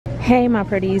Hey my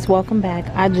pretties, welcome back.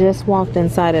 I just walked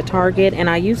inside a Target and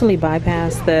I usually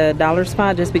bypass the dollar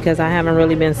spot just because I haven't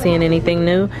really been seeing anything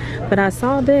new, but I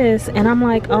saw this and I'm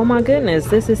like, oh my goodness,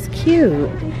 this is cute.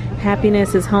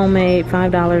 Happiness is homemade,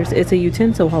 $5. It's a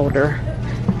utensil holder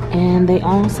and they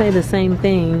all say the same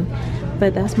thing,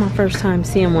 but that's my first time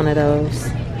seeing one of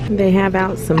those. They have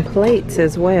out some plates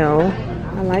as well.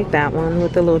 I like that one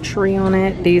with the little tree on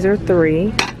it. These are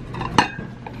 3.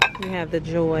 You have the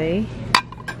Joy.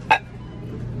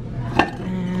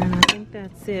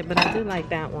 That's it, but I do like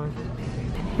that one.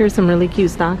 Here's some really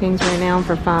cute stockings right now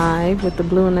for $5 with the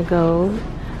blue and the gold.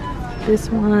 This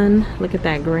one, look at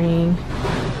that green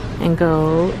and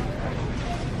gold.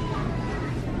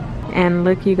 And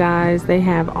look you guys, they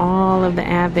have all of the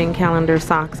advent calendar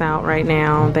socks out right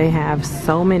now. They have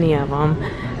so many of them.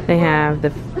 They have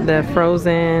the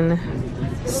Frozen,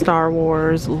 Star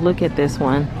Wars. Look at this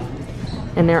one.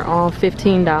 And they're all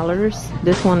 $15.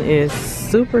 This one is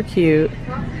super cute.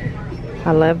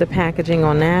 I love the packaging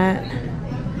on that.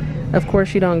 Of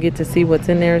course, you don't get to see what's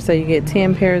in there, so you get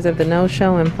 10 pairs of the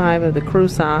no-show and 5 of the crew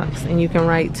socks, and you can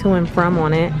write to and from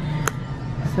on it.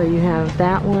 So you have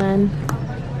that one,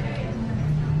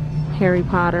 Harry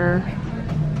Potter.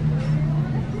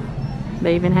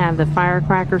 They even have the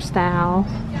firecracker style.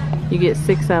 You get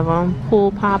 6 of them.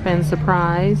 Pull, pop, and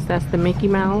surprise. That's the Mickey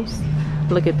Mouse.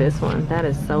 Look at this one. That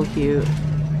is so cute.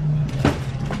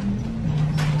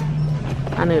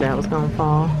 I knew that was gonna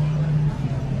fall.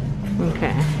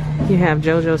 Okay, you have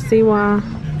JoJo Siwa,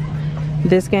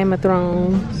 this Game of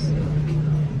Thrones.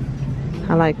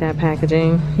 I like that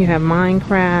packaging. You have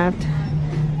Minecraft,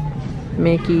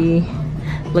 Mickey.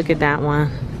 Look at that one.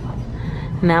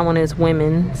 And that one is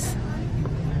women's.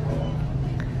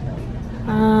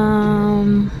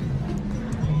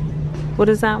 What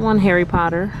is that one? Harry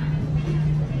Potter.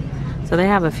 So they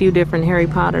have a few different Harry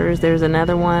Potters. There's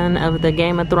another one of the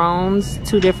Game of Thrones.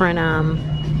 2 different,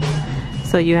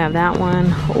 so you have that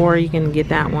one, or you can get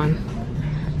that one.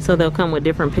 So they'll come with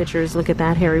different pictures. Look at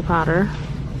that Harry Potter.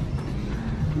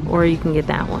 Or you can get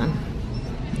that one.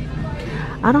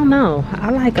 I don't know. I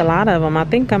like a lot of them. I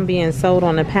think I'm being sold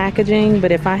on the packaging,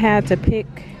 but if I had to pick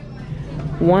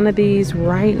one of these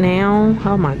right now,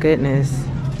 oh my goodness.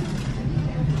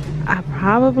 I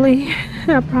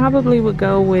probably would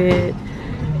go with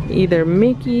either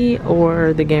Mickey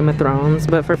or the Game of Thrones,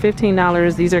 but for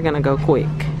 $15 these are gonna go quick.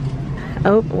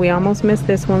 Oh, we almost missed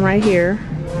this one right here.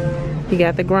 You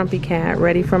got the Grumpy Cat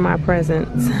ready for my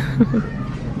presents.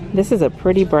 This is a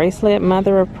pretty bracelet,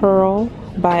 mother of pearl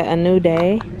by A New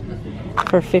Day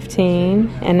for $15,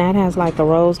 and that has like a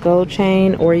rose gold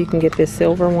chain, or you can get this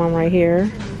silver one right here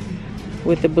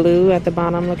with the blue at the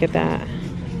bottom. Look at that.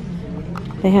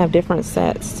 They have different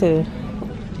sets too.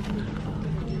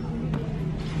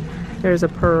 There's a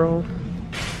pearl.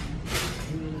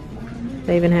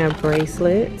 They even have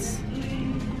bracelets.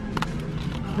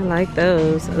 I like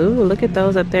those. Ooh, look at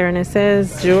those up there. And it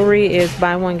says jewelry is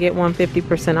buy one, get one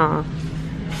 50% off.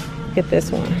 Get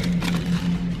this one.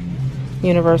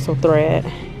 Universal thread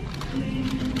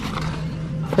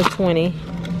for $20.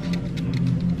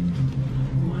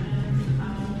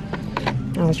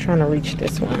 I was trying to reach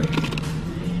this one.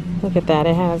 Look at that.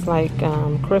 It has like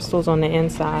crystals on the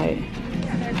inside.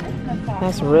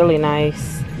 That's really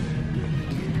nice.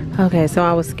 Okay, so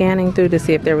I was scanning through to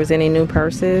see if there was any new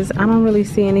purses. I don't really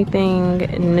see anything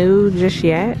new just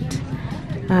yet.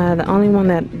 The only one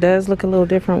that does look a little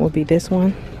different would be this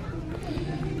one.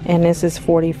 And this is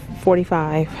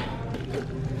 $45.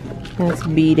 That's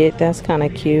beaded. That's kind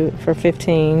of cute for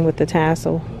 $15 with the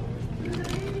tassel.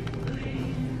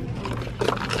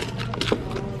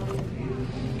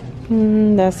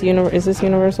 Is this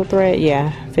universal thread?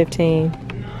 Yeah, $15.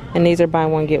 And these are buy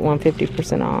one, get one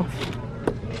 50% off.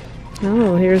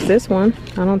 Oh, here's this one.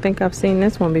 I don't think I've seen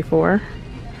this one before.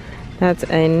 That's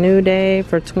A New Day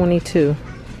for $22.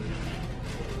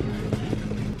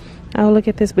 Oh, look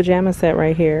at this pajama set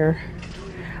right here.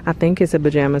 I think it's a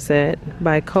pajama set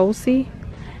by Cozy.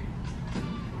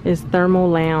 It's thermal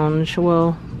lounge.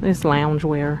 Well, it's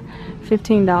loungewear.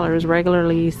 $15,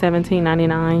 regularly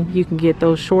 $17.99. You can get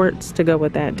those shorts to go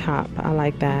with that top. I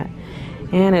like that.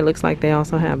 And it looks like they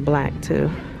also have black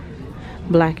too.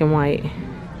 Black and white.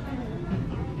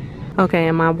 Okay,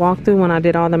 in my walkthrough when I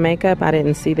did all the makeup, I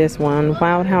didn't see this one.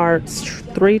 Wild Hearts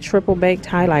 3 triple baked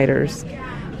highlighters.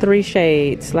 3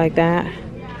 shades like that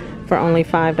for only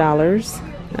 $5.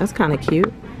 That's kind of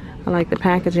cute. I like the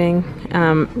packaging.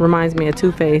 Reminds me of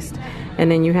Too Faced. And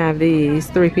then you have these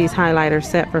 3-piece highlighter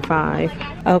set for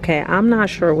 $5. Okay, I'm not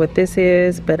sure what this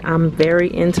is, but I'm very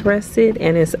interested,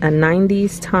 and it's a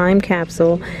 90s time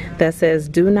capsule that says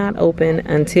do not open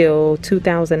until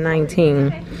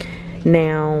 2019.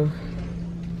 Now,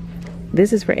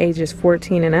 this is for ages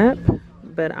 14 and up,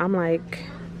 but I'm like,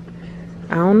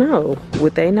 I don't know.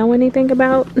 Would they know anything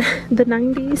about the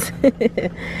 90s?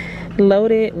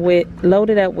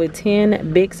 Loaded up with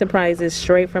 10 big surprises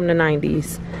straight from the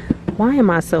 90s. Why am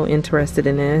I so interested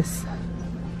in this?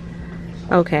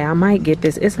 Okay, I might get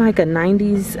this. It's like a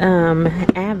 90s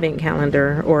advent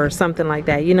calendar or something like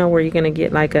that. You know, where you're gonna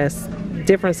get like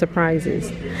different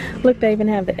surprises. Look, they even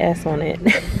have the S on it.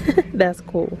 That's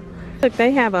cool. Look,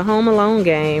 they have a Home Alone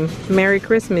game. Merry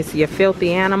Christmas, you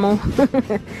filthy animal.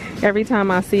 Every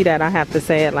time I see that, I have to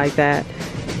say it like that.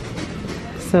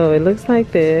 So it looks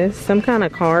like this, some kind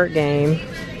of card game.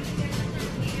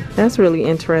 That's really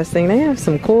interesting. They have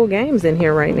some cool games in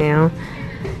here right now.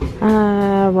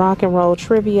 Rock and Roll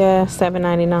Trivia,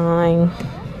 $7.99.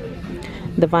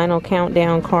 The Vinyl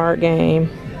Countdown card game,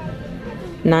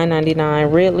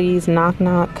 $9.99. Ridley's Knock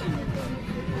Knock.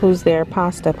 Who's there?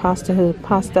 Pasta who?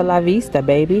 Pasta la vista,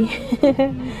 baby.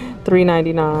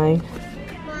 $3.99.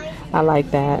 I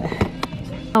like that.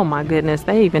 Oh my goodness,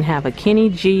 they even have a Kenny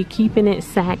G Keeping It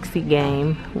Saxy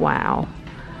game. Wow.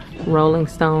 Rolling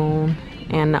Stone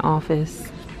and The Office.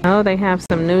 Oh, they have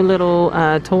some new little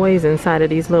toys inside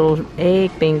of these little egg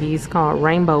thingies called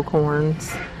rainbow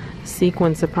corns.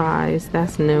 Sequin surprise.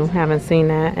 That's new. Haven't seen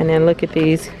that. And then look at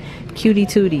these cutie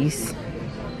tooties.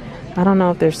 I don't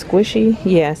know if they're squishy.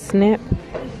 Yeah, snip.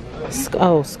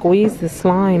 Oh, squeeze the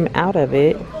slime out of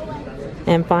it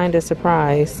and find a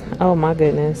surprise. Oh my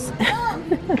goodness.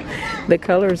 The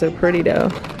colors are pretty though.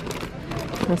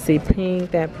 Let's see,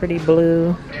 pink, that pretty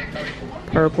blue,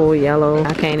 purple, yellow.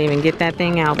 I can't even get that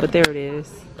thing out, but there it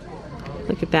is.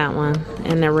 Look at that one.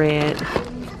 And the red.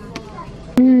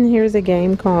 Here's a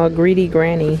game called Greedy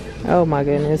Granny. Oh my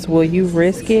goodness. Will you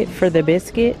risk it for the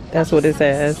biscuit? That's what it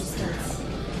says.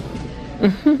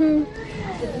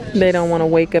 They don't want to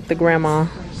wake up the grandma.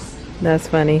 That's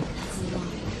funny.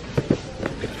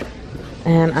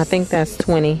 And I think that's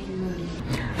 20.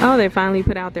 Oh, they finally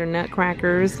put out their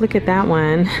nutcrackers. Look at that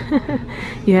one.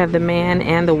 You have the man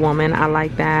and the woman. I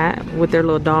like that, with their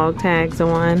little dog tags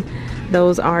on.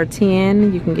 Those are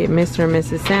 10. You can get Mr. and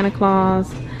Mrs. Santa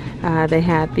Claus. They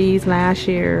had these last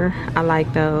year. I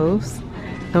like those.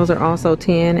 Those are also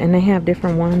 10, and they have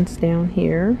different ones down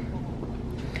here.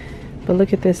 But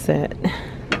look at this set.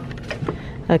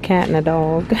 A cat and a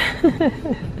dog.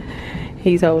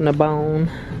 He's holding a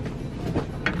bone.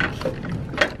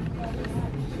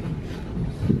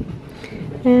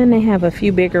 And they have a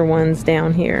few bigger ones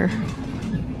down here.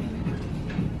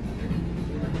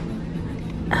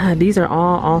 These are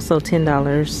all also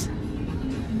 $10.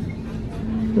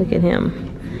 Look at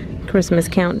him. Christmas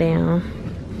countdown.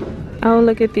 Oh,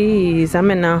 look at these. I'm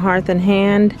in the Hearth and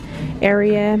Hand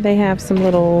area. They have some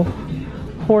little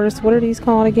horse. What are these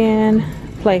called again?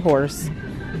 Play horse.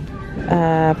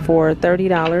 For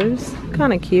 $30.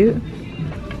 Kind of cute.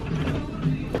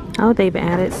 Oh, they've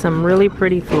added some really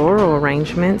pretty floral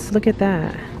arrangements. Look at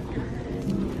that.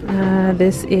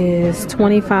 This is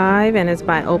 $25 and it's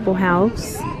by Opal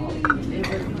House.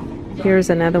 Here's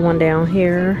another one down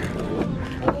here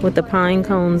with the pine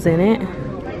cones in it.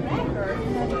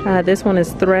 This one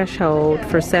is Threshold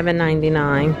for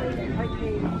 $7.99.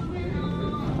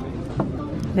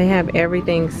 They have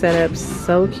everything set up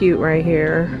so cute right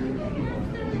here.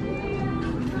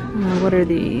 What are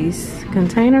these?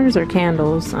 Containers or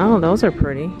candles? Oh, those are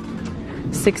pretty.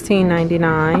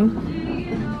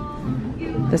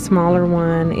 $16.99. The smaller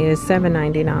one is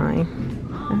 $7.99.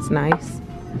 That's nice.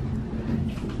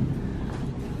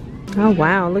 Oh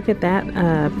wow, look at that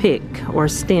pick or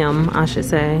stem, I should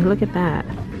say. Look at that.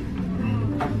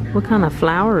 What kind of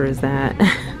flower is that?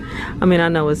 I mean, I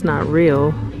know it's not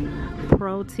real.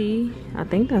 Pro Tea, I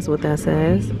think that's what that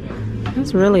says.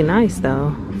 That's really nice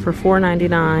though, for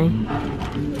 $4.99.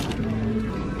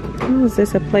 Oh, is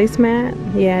this a placemat?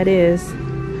 Yeah, it is.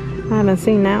 I haven't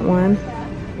seen that one.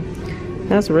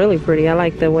 That's really pretty. I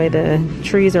like the way the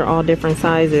trees are all different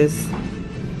sizes.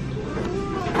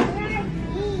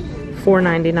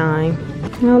 $4.99.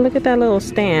 Oh, look at that little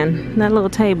stand, that little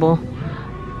table.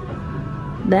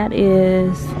 That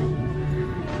is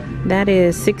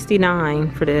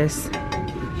 $69 for this.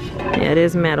 Yeah, it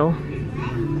is metal.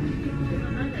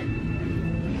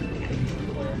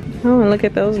 Oh, and look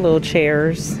at those little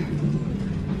chairs.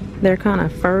 They're kind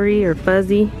of furry or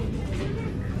fuzzy.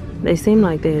 They seem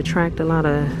like they attract a lot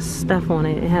of stuff on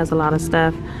it. It has a lot of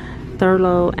stuff.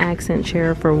 Thurlow accent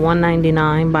chair for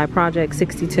 $1.99 by Project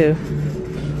 62.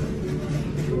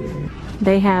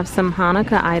 They have some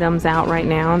Hanukkah items out right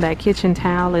now. That kitchen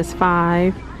towel is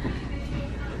 $5.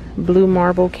 Blue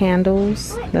marble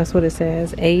candles, that's what it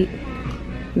says, $8.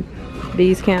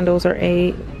 These candles are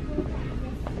 $8.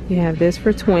 You have this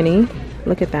for $20.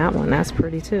 Look at that one, that's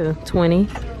pretty too, $20.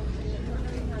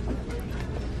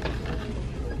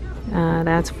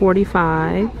 That's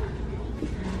 $45.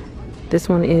 This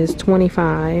one is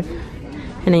 $25.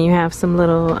 And then you have some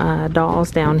little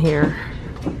dolls down here.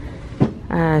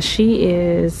 She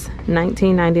is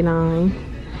 $19.99,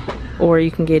 or you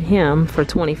can get him for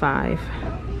 $25.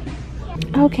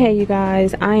 Okay, you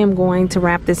guys, I am going to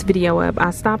wrap this video up.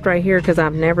 I stopped right here because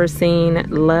I've never seen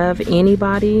Love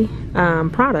Anybody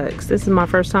products. This is my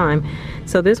first time.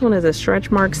 So this one is a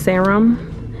stretch mark serum,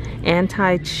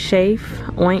 anti-chafe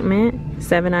ointment,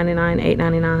 $7.99,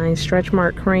 $8.99. Stretch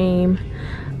mark cream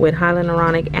with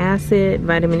hyaluronic acid,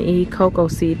 vitamin E, cocoa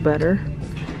seed butter,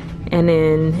 and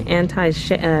then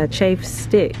anti-chafe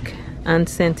stick,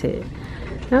 unscented.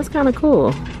 That's kind of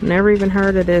cool. Never even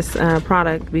heard of this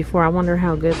product before. I wonder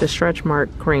how good the stretch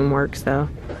mark cream works though.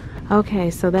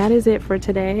 Okay, so that is it for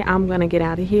today. I'm gonna get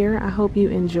out of here. I hope you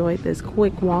enjoyed this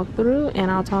quick walkthrough, and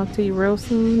I'll talk to you real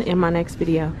soon in my next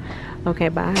video. Okay,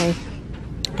 bye.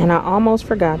 And I almost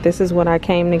forgot, this is what I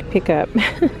came to pick up.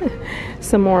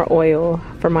 Some more oil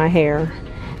for my hair.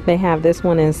 They have this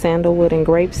one in sandalwood and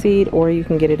grapeseed, or you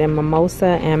can get it in mimosa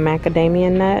and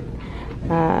macadamia nut.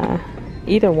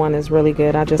 Either one is really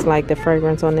good. I just like the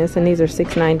fragrance on this, and these are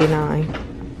 $6.99.